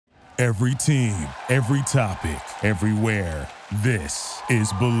Every team, every topic, everywhere. This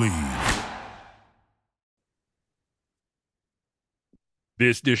is Believe.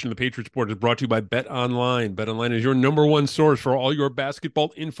 This edition of the Patriots Report is brought to you by Bet Online. Bet Online is your number one source for all your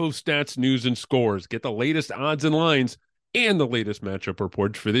basketball info, stats, news, and scores. Get the latest odds and lines and the latest matchup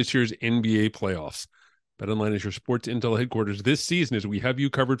reports for this year's NBA playoffs. Bet Online is your sports intel headquarters this season as we have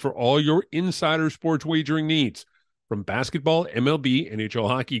you covered for all your insider sports wagering needs. From basketball, MLB, NHL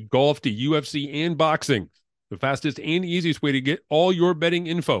hockey, golf to UFC and boxing. The fastest and easiest way to get all your betting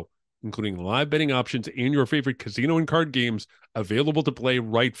info, including live betting options and your favorite casino and card games available to play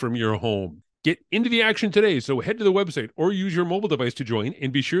right from your home. Get into the action today, so head to the website or use your mobile device to join,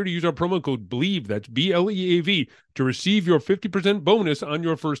 and be sure to use our promo code BLEAV, that's BLEAV, to receive your 50% bonus on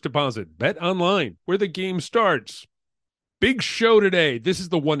your first deposit. Bet Online, where the game starts. Big show today. This is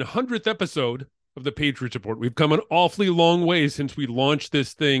the 100th episode of the Patriots Report. We've come an awfully long way since we launched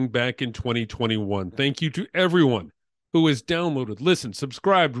this thing back in 2021. Thank you to everyone who has downloaded, listened,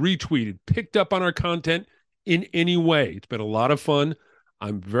 subscribed, retweeted, picked up on our content in any way. It's been a lot of fun.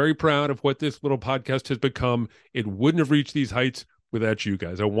 I'm very proud of what this little podcast has become. It wouldn't have reached these heights without you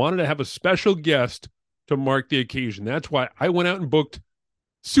guys. I wanted to have a special guest to mark the occasion. That's why I went out and booked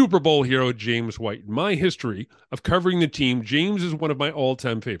Super Bowl hero James White. In my history of covering the team, James is one of my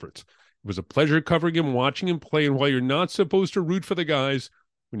all-time favorites. It was a pleasure covering him, watching him play, and while you're not supposed to root for the guys,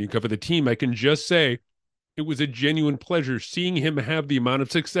 when you cover the team, I can just say it was a genuine pleasure seeing him have the amount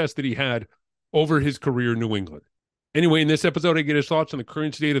of success that he had over his career in New England. Anyway, in this episode, I get his thoughts on the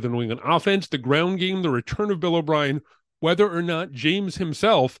current state of the New England offense, the ground game, the return of Bill O'Brien, whether or not James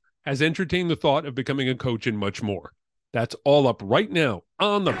himself has entertained the thought of becoming a coach, and much more. That's all up right now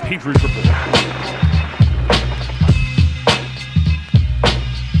on the Patriots Report.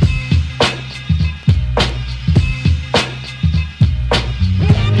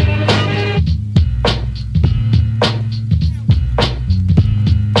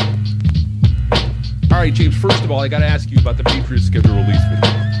 All right, James, first of all, I got to ask you about the Patriots schedule release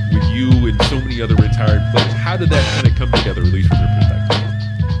with you and so many other retired players. How did that kind of come together, at least from your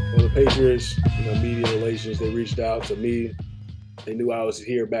perspective? Well, the Patriots, media relations, they reached out to me. They knew I was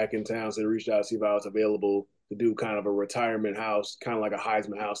here back in town, so they reached out to see if I was available to do kind of a retirement house, kind of like a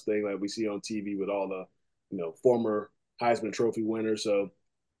Heisman House thing like we see on TV with all the, former Heisman Trophy winners. So,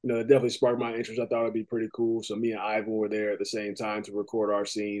 it definitely sparked my interest. I thought it'd be pretty cool. So me and Ivan were there at the same time to record our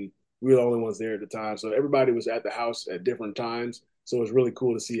scene. We were the only ones there at the time. So everybody was at the house at different times. So it was really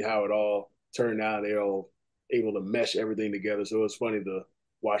cool to see how it all turned out. They were all able to mesh everything together. So it was funny to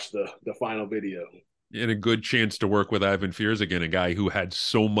watch the final video. And a good chance to work with Ivan Fears again, a guy who had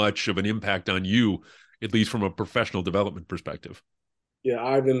so much of an impact on you, at least from a professional development perspective. Yeah,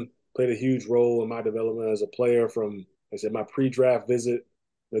 Ivan played a huge role in my development as a player from, like I said, my pre-draft visit,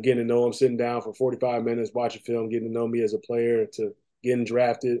 getting to know him, sitting down for 45 minutes, watching film, getting to know me as a player, to getting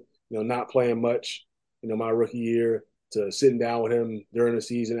drafted, not playing much, my rookie year, to sitting down with him during the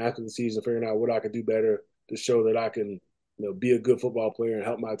season, after the season, figuring out what I could do better to show that I can, be a good football player and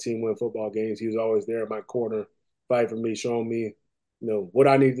help my team win football games. He was always there in my corner, fighting for me, showing me, what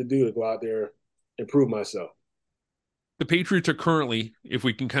I need to do to go out there and prove myself. The Patriots are currently, if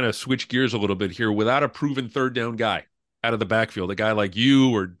we can kind of switch gears a little bit here, without a proven third down guy out of the backfield, a guy like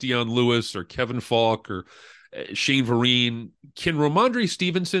you or Dion Lewis or Kevin Falk or Shane Vereen. Can Rhamondre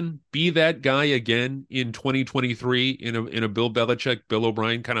Stevenson be that guy again in 2023 in a Bill Belichick, Bill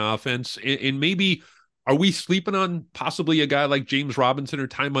O'Brien kind of offense? And maybe are we sleeping on possibly a guy like James Robinson or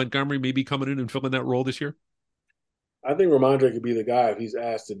Ty Montgomery maybe coming in and filling that role this year? I think Rhamondre could be the guy if he's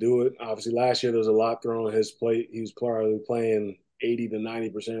asked to do it. Obviously, last year there was a lot thrown on his plate. He was probably playing 80 to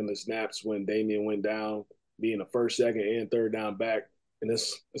 90% of the snaps when Damian went down, being a first, second, and third down back. And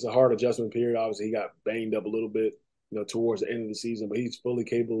it's a hard adjustment period. Obviously, he got banged up a little bit, towards the end of the season, but he's fully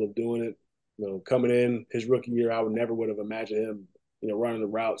capable of doing it. Coming in his rookie year, I would have imagined him, running the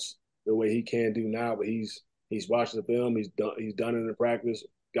routes the way he can do now. But he's watched the film. He's done it in practice,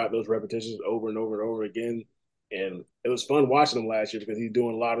 got those repetitions over and over and over again. And it was fun watching him last year because he's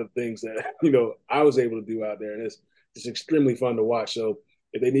doing a lot of things that, I was able to do out there. And it's extremely fun to watch. So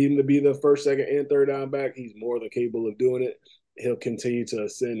if they need him to be the first, second, and third down back, he's more than capable of doing it. He'll continue to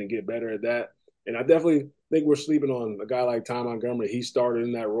ascend and get better at that. And I definitely think we're sleeping on a guy like Ty Montgomery. He started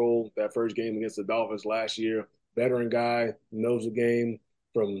in that role, that first game against the Dolphins last year. Veteran guy, knows the game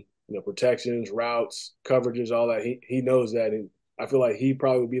from protections, routes, coverages, all that. He knows that. And I feel like he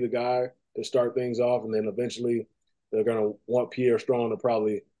probably would be the guy to start things off. And then eventually they're going to want Pierre Strong to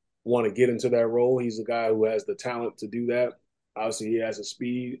probably want to get into that role. He's the guy who has the talent to do that. Obviously, he has the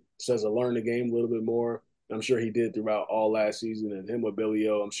speed, just has to learn the game a little bit more. I'm sure he did throughout all last season. And him with Billy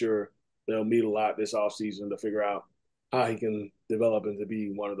O, I'm sure they'll meet a lot this offseason to figure out how he can develop into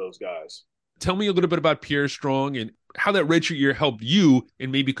be one of those guys. Tell me a little bit about Pierre Strong and how that redshirt year helped you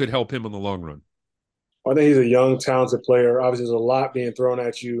and maybe could help him in the long run. I think he's a young, talented player. Obviously, there's a lot being thrown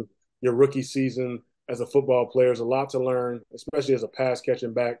at you. Your rookie season as a football player, there's a lot to learn, especially as a pass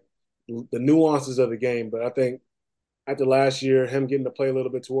catching back, the nuances of the game. But I think after last year, him getting to play a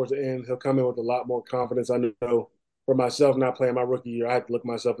little bit towards the end, he'll come in with a lot more confidence. I know for myself, not playing my rookie year, I had to look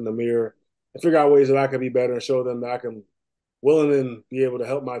myself in the mirror and figure out ways that I can be better and show them that I can willing and be able to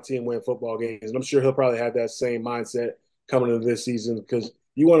help my team win football games. And I'm sure he'll probably have that same mindset coming into this season because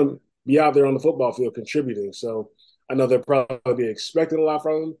you want to be out there on the football field contributing. So I know they'll probably be expecting a lot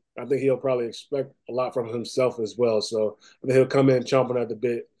from him. I think he'll probably expect a lot from himself as well. So I think he'll come in chomping at the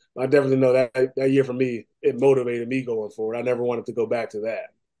bit. I definitely know that year for me, it motivated me going forward. I never wanted to go back to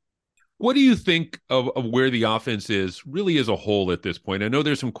that. What do you think of where the offense is really as a whole at this point? I know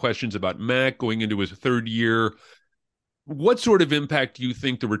there's some questions about Mac going into his third year. What sort of impact do you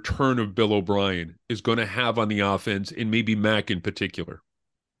think the return of Bill O'Brien is going to have on the offense and maybe Mac in particular?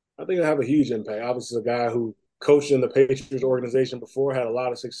 I think it'll have a huge impact. Obviously, a guy who coached in the Patriots organization before, had a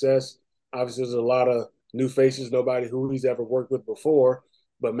lot of success. Obviously, there's a lot of new faces, nobody who he's ever worked with before.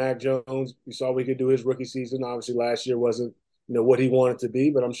 But Mac Jones, we saw what he could do his rookie season. Obviously, last year wasn't what he wanted to be,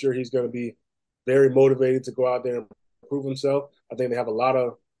 but I'm sure he's going to be very motivated to go out there and prove himself. I think they have a lot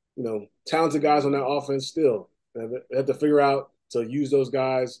of talented guys on that offense still. And they have to figure out to use those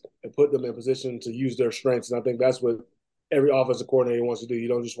guys and put them in position to use their strengths. And I think that's what every offensive coordinator wants to do. You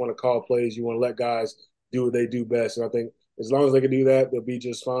don't just want to call plays. You want to let guys do what they do best. And I think as long as they can do that, they'll be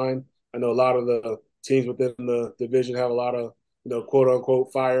just fine. I know a lot of the teams within the division have a lot of, quote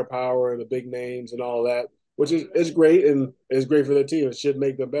unquote firepower and the big names and all that, which is great and it's great for their team. It should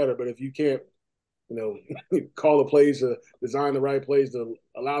make them better. But if you can't, call the plays to design the right plays to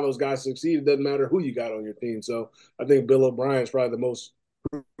allow those guys to succeed, it doesn't matter who you got on your team. So I think Bill O'Brien is probably the most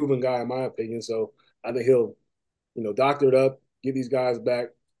proven guy in my opinion. So I think he'll doctor it up, get these guys back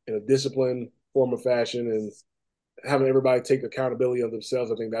in a disciplined form of fashion, and having everybody take accountability of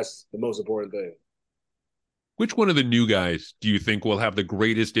themselves. I think that's the most important thing. Which one of the new guys do you think will have the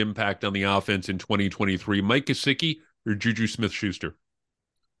greatest impact on the offense in 2023, Mike Gesicki or Juju Smith-Schuster?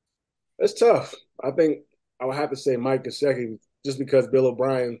 It's tough. I think I would have to say Mike Gesicki just because Bill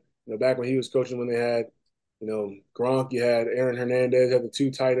O'Brien, back when he was coaching when they had, Gronk, you had Aaron Hernandez, had the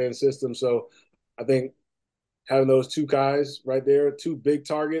two tight end system. So I think having those two guys right there, two big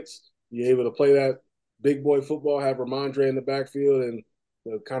targets, you're able to play that big boy football, have Rhamondre in the backfield and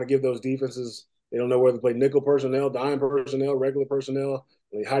kind of give those defenses, they don't know whether to play nickel personnel, dime personnel, regular personnel.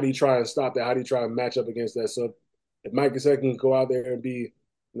 Like, how do you try and stop that? How do you try and match up against that? So if Mike Gesicki can go out there and be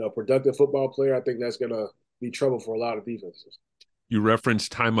a productive football player, I think that's going to be trouble for a lot of defenses. You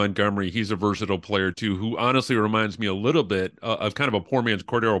referenced Ty Montgomery. He's a versatile player, too, who honestly reminds me a little bit of kind of a poor man's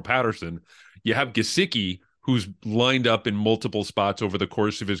Cordero Patterson. You have Gesicki, who's lined up in multiple spots over the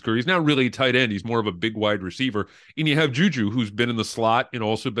course of his career. He's not really a tight end. He's more of a big wide receiver. And you have Juju, who's been in the slot and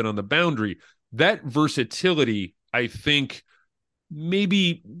also been on the boundary. That versatility, I think,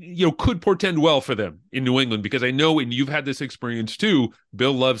 maybe could portend well for them in New England, because I know, and you've had this experience too,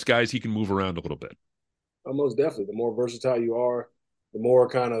 Bill loves guys he can move around a little bit. Most definitely. The more versatile you are, the more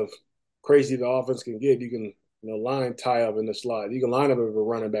kind of crazy the offense can get. You can line Ty up in the slot. You can line up as a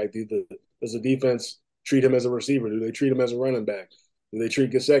running back. Does the defense treat him as a receiver? Do they treat him as a running back? Do they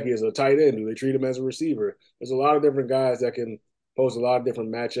treat Gesicki as a tight end? Do they treat him as a receiver? There's a lot of different guys that can pose a lot of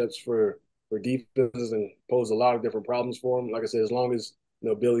different matchups for defenses and pose a lot of different problems for them. Like I said, as long as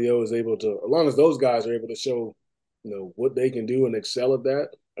Billy O is able to, as long as those guys are able to show what they can do and excel at that,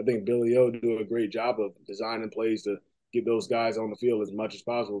 I think Billy O do a great job of designing plays to get those guys on the field as much as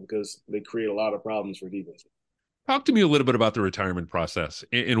possible because they create a lot of problems for defense. Talk to me a little bit about the retirement process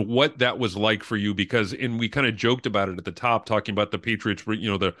and what that was like for you, because, and we kind of joked about it at the top, talking about the Patriots,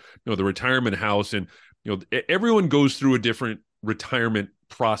 the retirement house, and everyone goes through a different retirement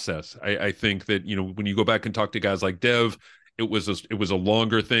process. I think that when you go back and talk to guys like Dev, it was a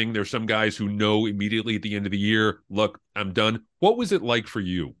longer thing. There's some guys who know immediately at the end of the year, look, I'm done. What was it like for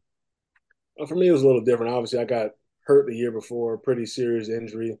you? Well, for me, it was a little different. Obviously, I got hurt the year before, pretty serious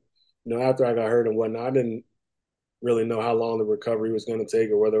injury. After I got hurt and whatnot, I didn't really know how long the recovery was going to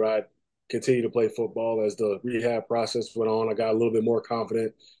take or whether I'd continue to play football. As the rehab process went on, I got a little bit more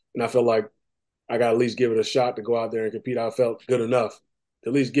confident, and I felt like I got to at least give it a shot to go out there and compete. I felt good enough to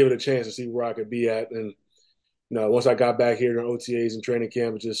at least give it a chance to see where I could be at. And once I got back here in OTAs and training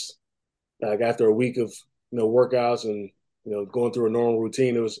camp, just like after a week of workouts and going through a normal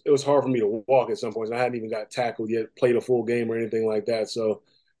routine. It was hard for me to walk at some points. I hadn't even got tackled yet, played a full game or anything like that. So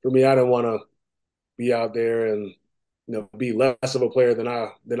for me, I didn't want to be out there and be less of a player than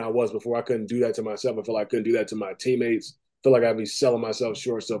I was before. I couldn't do that to myself. I feel like I couldn't do that to my teammates. I feel like I'd be selling myself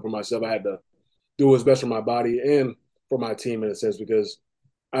short. So for myself, I had to do what's best for my body and for my team in a sense, because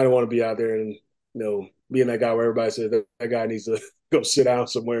I didn't want to be out there and being that guy where everybody says that guy needs to go sit down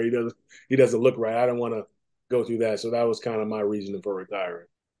somewhere. He doesn't look right. I didn't want to go through that. So that was kind of my reasoning for retiring.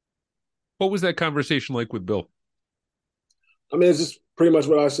 What was that conversation like with Bill? I mean, it's just pretty much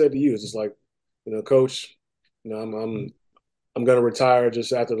what I said to you. It's just like, coach, I'm gonna retire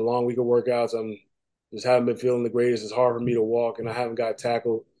just after the long week of workouts. I'm just haven't been feeling the greatest. It's hard for me to walk, and I haven't got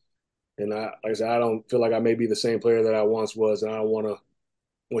tackled. And like I said, I don't feel like I may be the same player that I once was, and I don't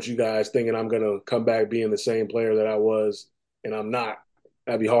want you guys thinking I'm gonna come back being the same player that I was, and I'm not.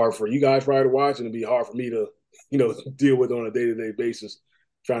 That'd be hard for you guys probably to watch, and it'd be hard for me to, deal with on a day-to-day basis,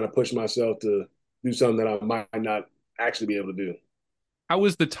 trying to push myself to do something that I might not actually be able to do. How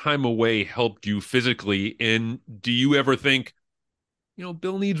has the time away helped you physically? And do you ever think,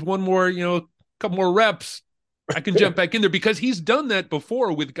 Bill needs one more, couple more reps? I can jump back in there, because he's done that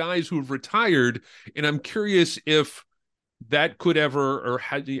before with guys who have retired. And I'm curious if that could ever, or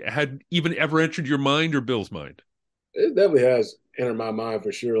had even ever entered your mind or Bill's mind. It definitely has entered my mind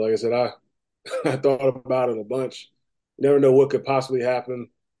for sure. Like I said, I thought about it a bunch. Never know what could possibly happen.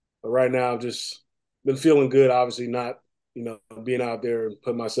 But right now, I've just been feeling good. Obviously, not being out there and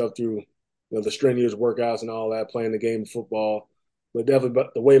putting myself through the strenuous workouts and all that, playing the game of football. But definitely,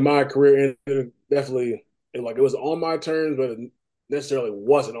 but the way my career ended, definitely it was on my terms, but it necessarily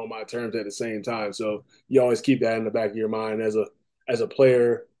wasn't on my terms at the same time. So you always keep that in the back of your mind as a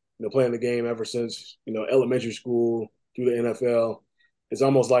player, playing the game ever since elementary school through the NFL. It's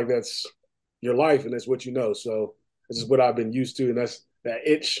almost like that's your life and that's what you know. So this is what I've been used to, and that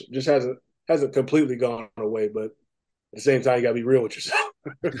itch just hasn't completely gone away. But at the same time, you got to be real with yourself.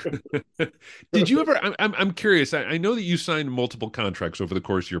 Did you ever? I'm curious. I know that you signed multiple contracts over the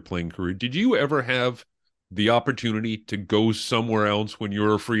course of your playing career. Did you ever have the opportunity to go somewhere else when you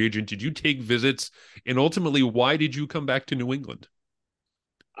were a free agent? Did you take visits? And ultimately, why did you come back to New England?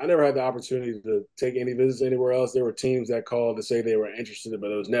 I never had the opportunity to take any visits anywhere else. There were teams that called to say they were interested,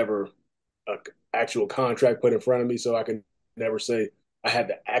 but it was never an actual contract put in front of me. So I can never say I had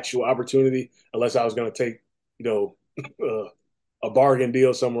the actual opportunity unless I was going to take, a bargain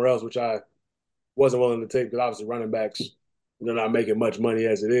deal somewhere else, which I wasn't willing to take, because obviously running backs, they're not making much money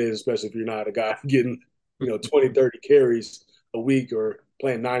as it is, especially if you're not a guy getting, 20, 30 carries a week or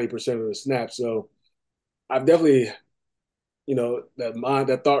playing 90% of the snaps. So I've definitely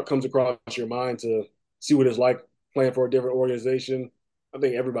that thought comes across your mind to see what it's like playing for a different organization. I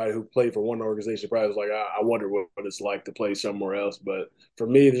think everybody who played for one organization probably was like, I wonder what it's like to play somewhere else. But for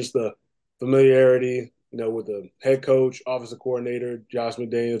me, just the familiarity, with the head coach, offensive coordinator, Josh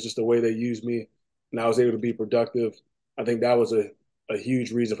McDaniels, just the way they used me, and I was able to be productive. I think that was a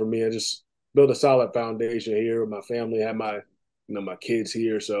huge reason for me. I just built a solid foundation here with my family, had my kids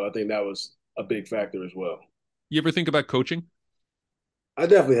here, so I think that was a big factor as well. You ever think about coaching? I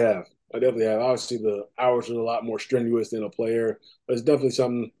definitely have. I definitely have. Obviously, the hours are a lot more strenuous than a player, but it's definitely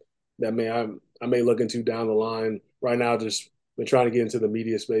something that I may look into down the line. Right now, just been trying to get into the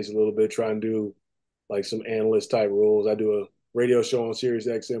media space a little bit, try and do like some analyst type roles. I do a radio show on Sirius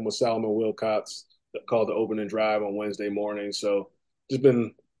XM with Solomon Wilcots called The Opening Drive on Wednesday morning. So just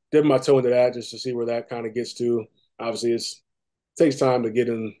been dipping my toe into that just to see where that kind of gets to. Obviously, it takes time to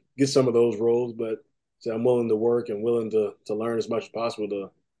get some of those roles, but so I'm willing to work and willing to learn as much as possible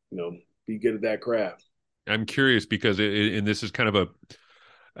to, be good at that craft. I'm curious because and this is kind of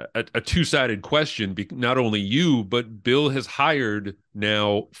a two-sided question. Not only you, but Bill has hired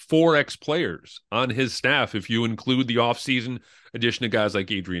now 4 ex-players on his staff. If you include the offseason addition of guys like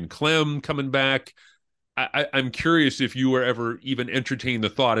Adrian Clem coming back, I'm curious if you were ever even entertained the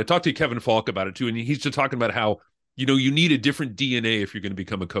thought. I talked to Kevin Falk about it too, and he's just talking about how you need a different DNA if you're going to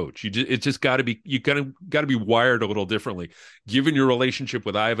become a coach. It's just got to be got to be wired a little differently. Given your relationship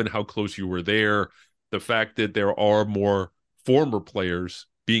with Ivan, how close you were there, the fact that there are more former players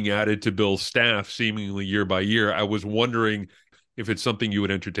being added to Bill's staff seemingly year by year, I was wondering if it's something you would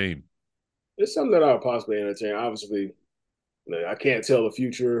entertain. It's something that I would possibly entertain. Obviously, I can't tell the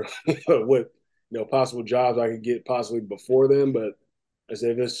future what possible jobs I could get possibly before then, but I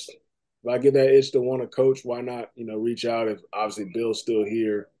said if I get that itch to want to coach, why not reach out? If obviously Bill's still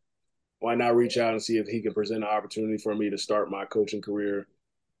here, why not reach out and see if he can present an opportunity for me to start my coaching career,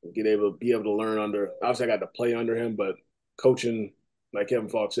 be able to learn under. Obviously, I got to play under him, but coaching like Kevin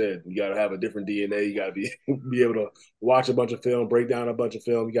Falk said, you got to have a different DNA. You got to be able to watch a bunch of film, break down a bunch of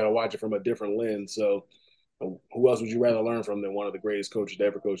film. You got to watch it from a different lens. So, who else would you rather learn from than one of the greatest coaches to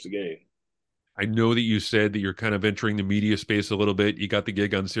ever coach the game? I know that you said that you're kind of entering the media space a little bit. You got the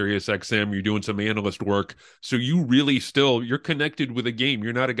gig on Sirius XM. You're doing some analyst work. So you really you're connected with the game.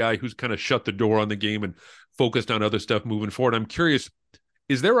 You're not a guy who's kind of shut the door on the game and focused on other stuff moving forward. I'm curious,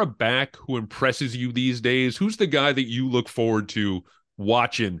 is there a back who impresses you these days? Who's the guy that you look forward to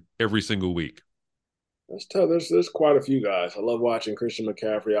watching every single week? That's tough. There's quite a few guys. I love watching Christian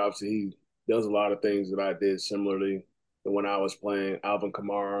McCaffrey. Obviously, he does a lot of things that I did similarly to when I was playing. Alvin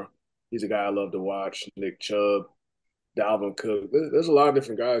Kamara, he's a guy I love to watch. Nick Chubb, Dalvin Cook. There's a lot of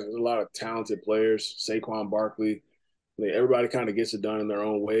different guys. There's a lot of talented players. Saquon Barkley. I mean, everybody kind of gets it done in their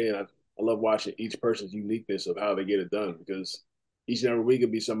own way, and I love watching each person's uniqueness of how they get it done because each and every week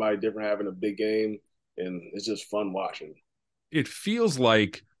could be somebody different having a big game, and it's just fun watching. It feels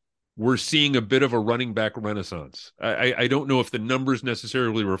like we're seeing a bit of a running back renaissance. I don't know if the numbers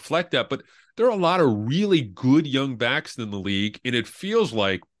necessarily reflect that, but there are a lot of really good young backs in the league. And it feels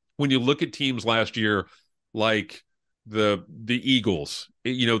like when you look at teams last year, like the Eagles,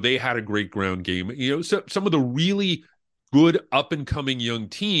 they had a great ground game. So some of the really good up and coming young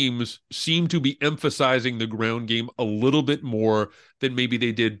teams seem to be emphasizing the ground game a little bit more than maybe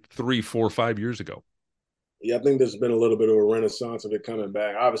they did 3, 4, 5 years ago. Yeah, I think there's been a little bit of a renaissance of it coming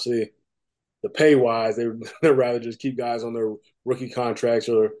back. Obviously, the pay wise, they'd rather just keep guys on their rookie contracts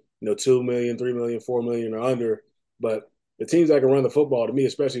or 2 million, 3 million, 4 million or under. But the teams that can run the football, to me,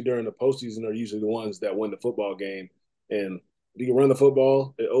 especially during the postseason, are usually the ones that win the football game. And if you can run the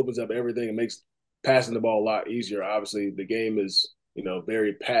football, it opens up everything. It makes passing the ball a lot easier. Obviously, the game is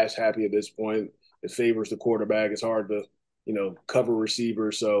very pass happy at this point. It favors the quarterback. It's hard to cover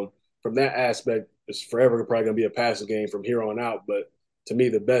receivers. So from that aspect, it's forever probably going to be a passing game from here on out. But to me,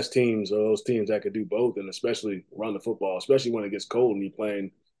 the best teams are those teams that could do both, and especially run the football, especially when it gets cold and you're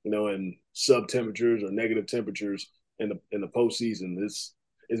playing, in sub temperatures or negative temperatures in the postseason. It's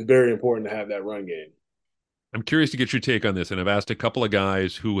very important to have that run game. I'm curious to get your take on this, and I've asked a couple of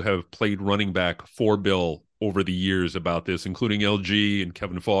guys who have played running back for Bill over the years about this, including LG and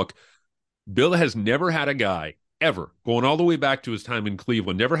Kevin Falk. Bill has never had a guy ever, going all the way back to his time in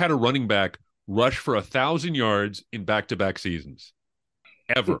Cleveland, never had a running back rush for 1,000 yards in back-to-back seasons.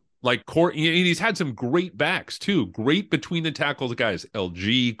 Ever. Like Corey, and he's had some great backs too. Great between the tackles guys,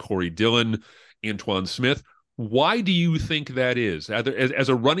 LG, Corey Dillon, Antoine Smith. Why do you think that is? As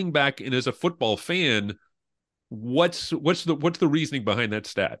a running back and as a football fan, what's the reasoning behind that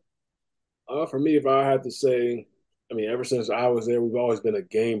stat? For me, if I had to say, I mean, ever since I was there, we've always been a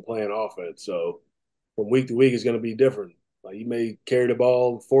game plan offense. So from week to week, it's going to be different. Like you may carry the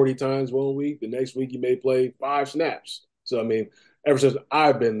ball 40 times one week, the next week you may play 5 snaps. So I mean, ever since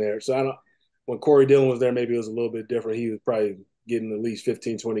I've been there, so I don't. When Corey Dillon was there, maybe it was a little bit different. He was probably getting at least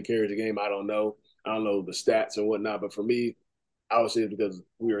 15, 20 carries a game. I don't know. I don't know the stats and whatnot. But for me, I would say because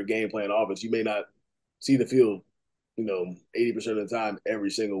we were a game plan offense, you may not see the field 80% of the time every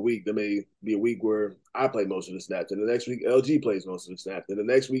single week. There may be a week where I play most of the snaps, and the next week LG plays most of the snaps, and the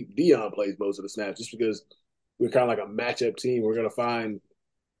next week Dion plays most of the snaps, just because we're kind of like a matchup team. We're going to find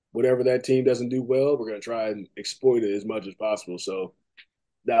whatever that team doesn't do well, we're going to try and exploit it as much as possible. So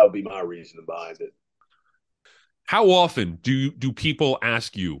that would be my reason behind it. How often do people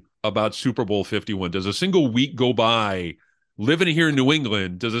ask you about Super Bowl 51? Does a single week go by, living here in New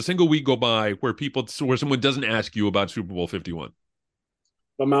England, does a single week go by where someone doesn't ask you about Super Bowl 51? If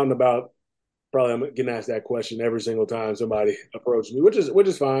I'm out and about, probably I'm getting asked that question every single time somebody approaches me, which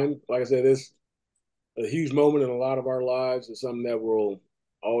is fine. Like I said, it's a huge moment in a lot of our lives. It's something that we'll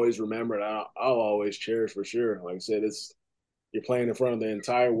always remember, and I'll always cherish for sure. Like I said, you're playing in front of the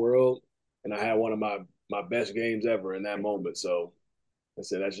entire world, and I had one of my best games ever in that moment. So I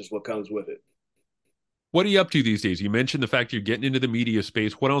said that's just what comes with it. What are you up to these days? You mentioned the fact you're getting into the media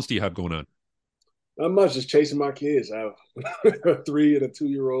space. What else do you have going on? Not much, just chasing my kids. I have a 3 and a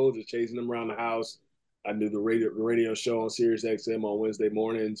 2-year-old, just chasing them around the house. I do the radio show on Sirius XM on Wednesday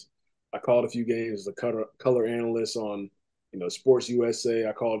mornings. I called a few games as a color analyst on Sports USA.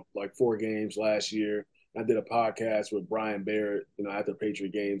 I called like 4 games last year. I did a podcast with Brian Barrett, after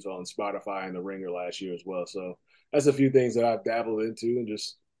Patriot games on Spotify and The Ringer last year as well. So that's a few things that I've dabbled into and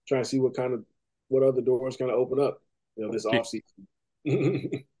just trying to see what other doors kind of open up, this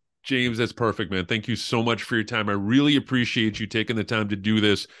offseason. James, that's perfect, man. Thank you so much for your time. I really appreciate you taking the time to do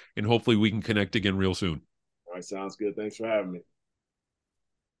this, and hopefully we can connect again real soon. All right, sounds good. Thanks for having me.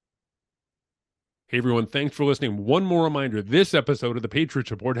 Hey, everyone. Thanks for listening. One more reminder, this episode of the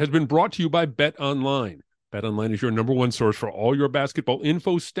Patriots Report has been brought to you by Bet Online. BetOnline is your number one source for all your basketball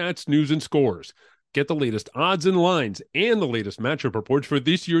info, stats, news, and scores. Get the latest odds and lines and the latest matchup reports for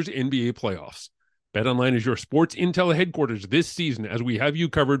this year's NBA playoffs. BetOnline is your sports intel headquarters this season, as we have you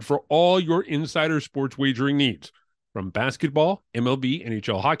covered for all your insider sports wagering needs, from basketball, MLB,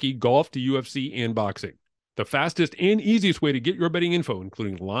 NHL hockey, golf to UFC and boxing. The fastest and easiest way to get your betting info,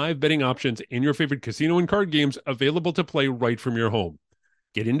 including live betting options and your favorite casino and card games, available to play right from your home.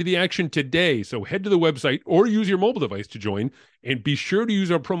 Get into the action today, so head to the website or use your mobile device to join, and be sure to use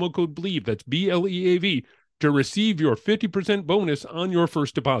our promo code BLEAV, that's BLEAV, to receive your 50% bonus on your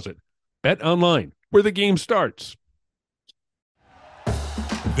first deposit. Bet online, where the game starts.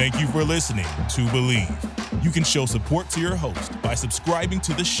 Thank you for listening to Believe. You can show support to your host by subscribing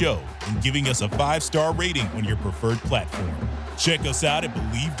to the show and giving us a 5-star rating on your preferred platform. Check us out at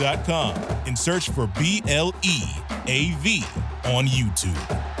Believe.com and search for BLEAV on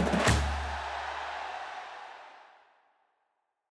YouTube.